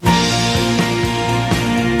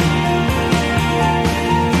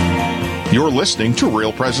You're listening to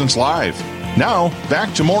Real Presence Live. Now,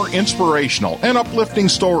 back to more inspirational and uplifting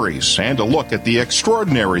stories and a look at the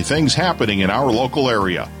extraordinary things happening in our local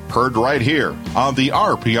area. Heard right here on the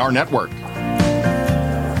RPR Network.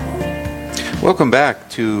 Welcome back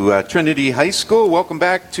to Trinity High School. Welcome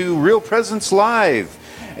back to Real Presence Live.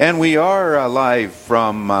 And we are live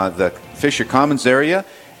from the Fisher Commons area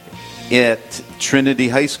at Trinity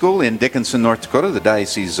High School in Dickinson, North Dakota, the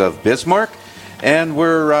Diocese of Bismarck. And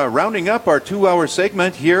we're rounding up our 2-hour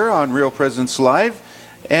segment here on Real Presence Live.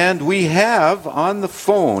 And we have on the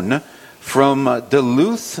phone from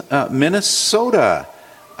Duluth, Minnesota,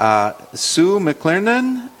 Sue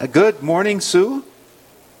McClernand. Good morning, Sue.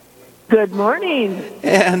 Good morning.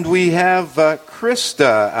 And we have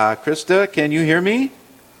Krista. Krista, can you hear me?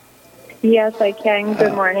 Yes, I can.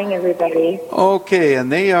 Good morning, everybody. Okay,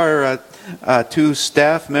 and they are two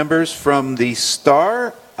staff members from the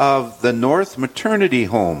Star of the North Maternity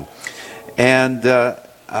Home. And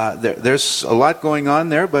there's a lot going on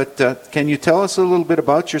there, but can you tell us a little bit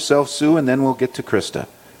about yourself, Sue, and then we'll get to Krista.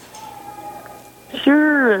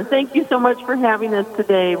 Sure. Thank you so much for having us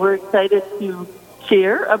today. We're excited to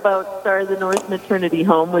share about Star of the North Maternity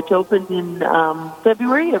Home, which opened in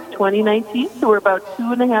February of 2019, so we're about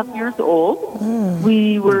 2.5 years old.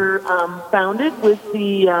 We were founded with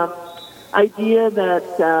the idea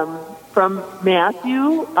that from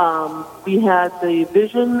Matthew, we had the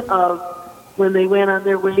vision of when they went on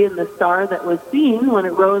their way in the star that was seen, when it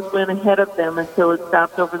rose, went ahead of them until it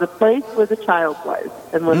stopped over the place where the child was.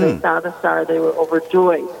 And when they saw the star, they were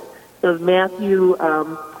overjoyed. So Matthew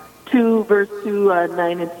 2, verse 2,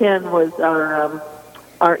 9 and 10 was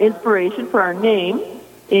our inspiration for our name.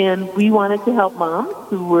 And we wanted to help moms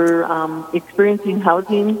who were experiencing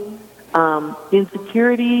housing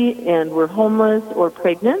insecurity and were homeless or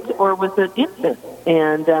pregnant or with an infant.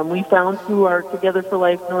 And we found through our Together for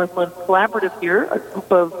Life Northland Collaborative here, a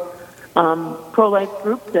group of pro-life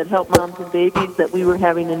groups that help moms and babies, that we were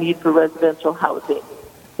having a need for residential housing.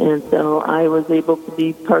 And so I was able to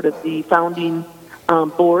be part of the founding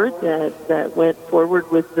board that went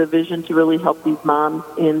forward with the vision to really help these moms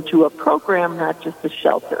into a program, not just a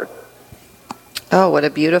shelter. Oh, what a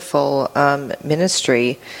beautiful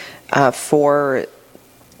ministry for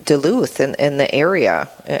Duluth and the area,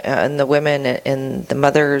 and the women and the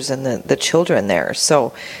mothers and the children there.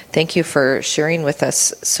 So thank you for sharing with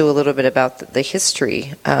us, Sue, a little bit about the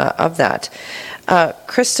history of that.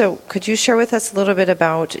 Krista, could you share with us a little bit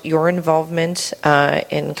about your involvement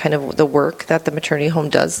in kind of the work that the maternity home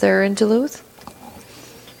does there in Duluth?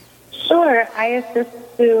 Sure. I assist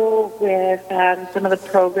Sue with some of the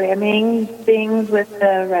programming things with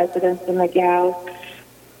the residents and the gals.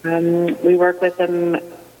 We work with them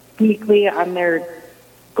weekly on their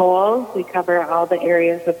goals. We cover all the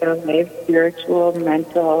areas of their life: spiritual,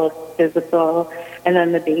 mental, physical, and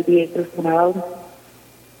then the babies as well.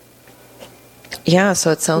 Yeah, so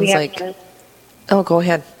it sounds like... Oh, go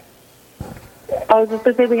ahead. I was just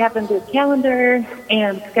going to say we have them do a calendar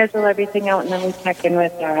and schedule everything out, and then we check in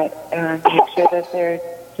with that, make sure that they're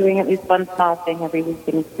doing at least one small thing every week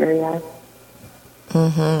in each area.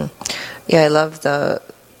 Yeah, I love the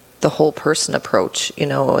whole person approach,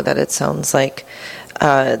 that it sounds like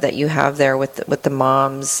that you have there with the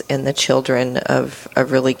moms and the children of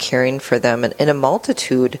really caring for them in a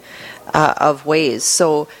multitude of ways.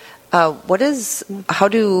 So how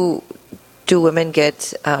do women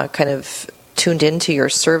get kind of tuned into your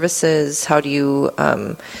services? How do you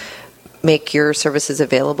make your services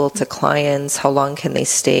available to clients? How long can they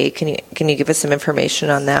stay? Can you give us some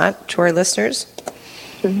information on that to our listeners?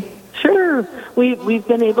 Sure. We've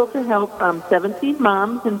been able to help 17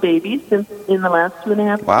 moms and babies since in the last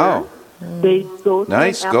 2.5 years. They go through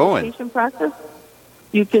an application process.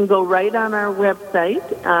 You can go right on our website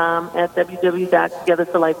at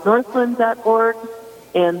www.togetherforlifenorthland.org,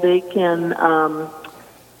 and they can,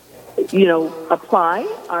 apply.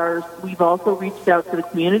 We've also reached out to the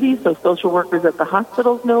community, so social workers at the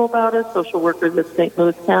hospitals know about us, social workers at St.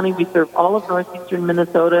 Louis County. We serve all of northeastern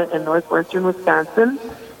Minnesota and northwestern Wisconsin.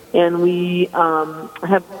 And we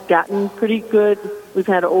have gotten pretty good. We've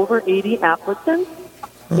had over 80 applicants,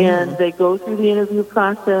 and they go through the interview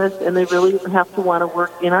process, and they really have to want to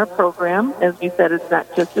work in our program. As we said, it's not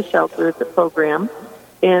just a shelter, it's a program.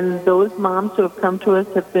 And those moms who have come to us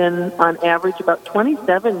have been, on average, about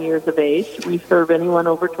 27 years of age. We serve anyone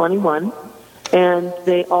over 21. And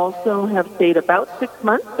they also have stayed about 6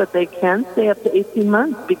 months, but they can stay up to 18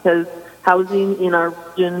 months because housing in our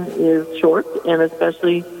region is short, and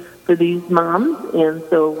especially for these moms, and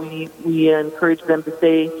so we encourage them to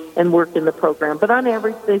stay and work in the program. But on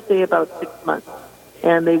average, they stay about 6 months.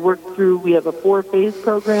 and they work through, we have a 4-phase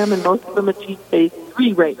program, and most of them achieve phase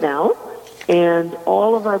 3 right now. And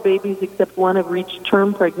all of our babies except one have reached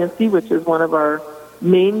term pregnancy, which is one of our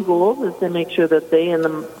main goals, is to make sure that they and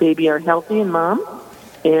the baby are healthy and mom.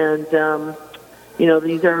 And,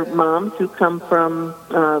 these are moms who come from,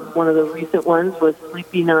 one of the recent ones was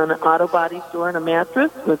sleeping on an auto body store on a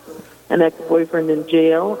mattress with an ex-boyfriend in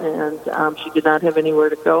jail, and she did not have anywhere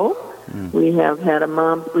to go. We have had a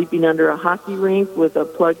mom sleeping under a hockey rink with a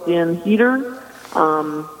plugged-in heater,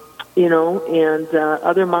 and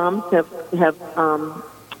other moms have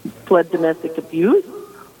fled domestic abuse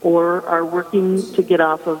or are working to get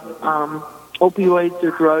off of opioids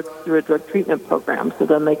or drugs through a drug treatment program. So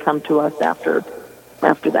then they come to us after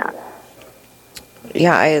that.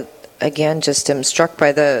 Yeah, I again just am struck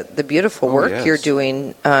by the beautiful work you're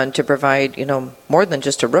doing to provide, more than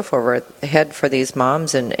just a roof over the head for these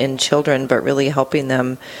moms and children, but really helping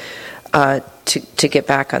them to get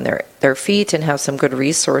back on their feet and have some good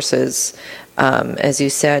resources, as you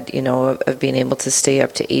said, of being able to stay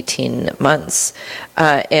up to 18 months.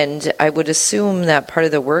 And I would assume that part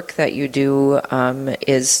of the work that you do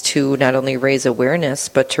is to not only raise awareness,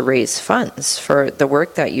 but to raise funds for the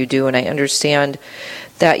work that you do. And I understand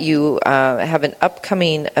that you have an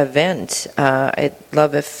upcoming event. I'd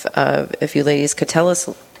love if you ladies could tell us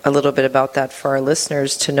a little bit about that for our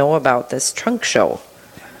listeners to know about this trunk show.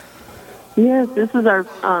 Yes, this is our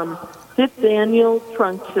 5th annual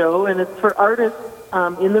trunk show, and it's for artists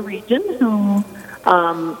in the region who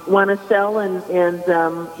want to sell and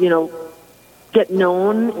get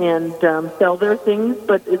known and sell their things.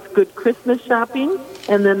 But it's good Christmas shopping,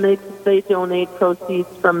 and then they donate proceeds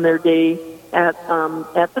from their day at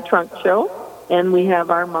the trunk show. And we have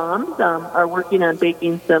our moms are working on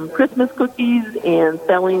baking some Christmas cookies and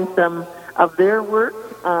selling some of their work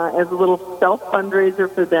as a little self fundraiser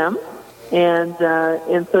for them. And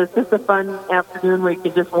so it's just a fun afternoon where you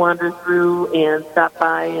can just wander through and stop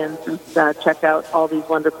by and just check out all these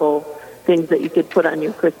wonderful things that you could put on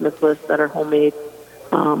your Christmas list that are homemade,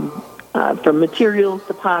 from materials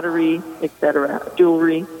to pottery, etc.,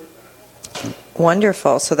 jewelry.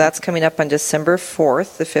 Wonderful. So that's coming up on December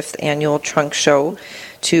 4th, the 5th annual trunk show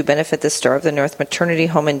to benefit the Star of the North Maternity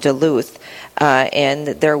Home in Duluth. And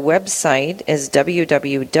their website is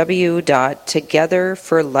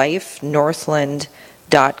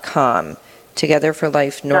www.togetherforlifenorthland.com.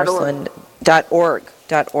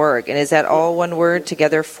 Togetherforlifenorthland.org. And is that all one word?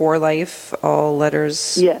 Together for Life, all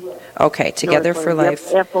letters? Yes. Okay, Together for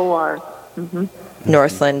Life. FOR.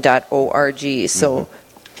 Northland.org. So,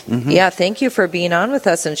 yeah, thank you for being on with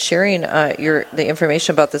us and sharing the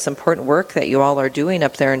information about this important work that you all are doing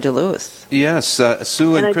up there in Duluth. Yes,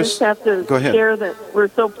 Sue and Chris. I just have to share that we're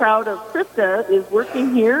so proud of Krista is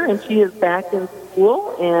working here, and she is back in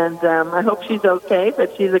school, and I hope she's okay,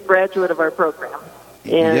 but she's a graduate of our program.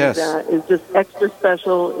 And is just extra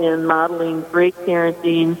special in modeling great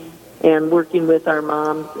parenting and working with our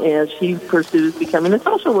moms as she pursues becoming a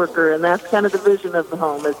social worker. And that's kind of the vision of the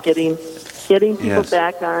home, is getting people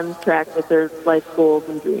back on track with their life goals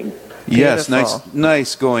and dreams. Yes,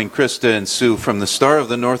 nice going, Krista and Sue from the Star of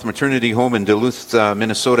the North Maternity Home in Duluth,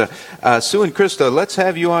 Minnesota. Sue and Krista, let's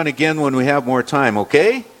have you on again when we have more time,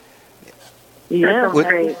 okay? Yeah,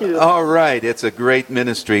 great. All right, it's a great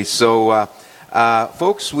ministry. So,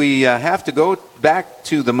 folks, we have to go back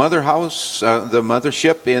to the mother house, the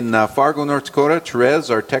mothership in Fargo, North Dakota. Therese,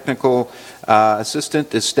 our technical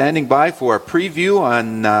assistant, is standing by for a preview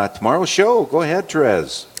on tomorrow's show. Go ahead,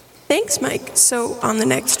 Therese. Thanks, Mike. So on the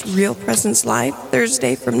next Real Presence Live,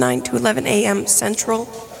 Thursday from 9 to 11 a.m. Central,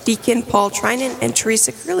 Deacon Paul Trinan and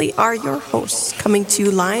Teresa Curley are your hosts, coming to you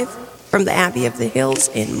live from the Abbey of the Hills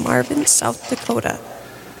in Marvin, South Dakota.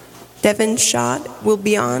 Devin Schad will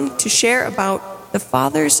be on to share about the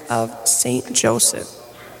Fathers of St. Joseph.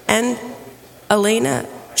 And Elena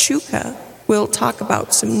Chuka will talk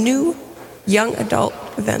about some new young adult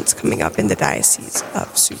events coming up in the Diocese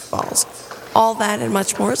of Sioux Falls. All that and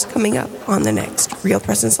much more is coming up on the next Real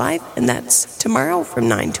Presence Live, and that's tomorrow from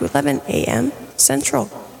 9 to 11 a.m. Central.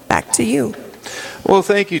 Back to you. Well,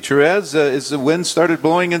 thank you, Therese. Is the wind started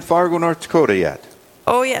blowing in Fargo, North Dakota yet?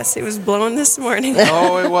 Oh, yes, it was blowing this morning.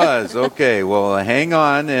 Oh, it was. Okay, well, hang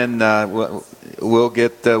on, and we'll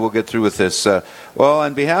get through with this. Well,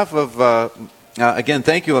 on behalf of again,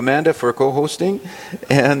 thank you, Amanda, for co-hosting,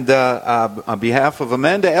 and on behalf of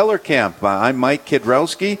Amanda Ellerkamp, I'm Mike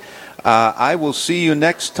Kidrowski. I will see you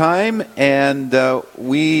next time, and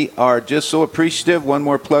we are just so appreciative. One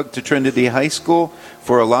more plug to Trinity High School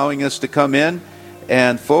for allowing us to come in.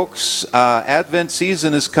 And folks, Advent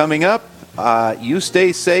season is coming up. You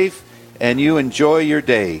stay safe, and you enjoy your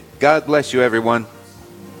day. God bless you, everyone.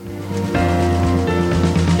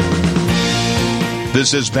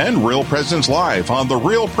 This has been Real Presence Live on the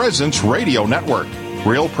Real Presence Radio Network.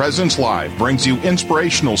 Real Presence Live brings you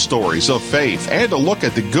inspirational stories of faith and a look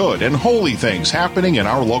at the good and holy things happening in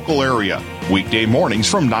our local area. Weekday mornings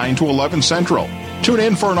from 9 to 11 Central. Tune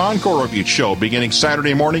in for an encore of each show beginning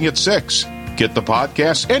Saturday morning at 6. Get the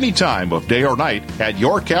podcast any time of day or night at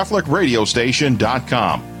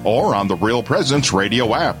yourcatholicradiostation.com or on the Real Presence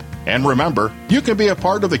Radio app. And remember, you can be a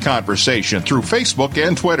part of the conversation through Facebook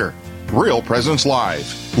and Twitter. Real Presence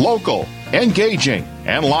Live. Local, engaging,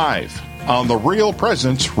 and live on the Real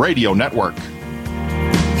Presence Radio Network.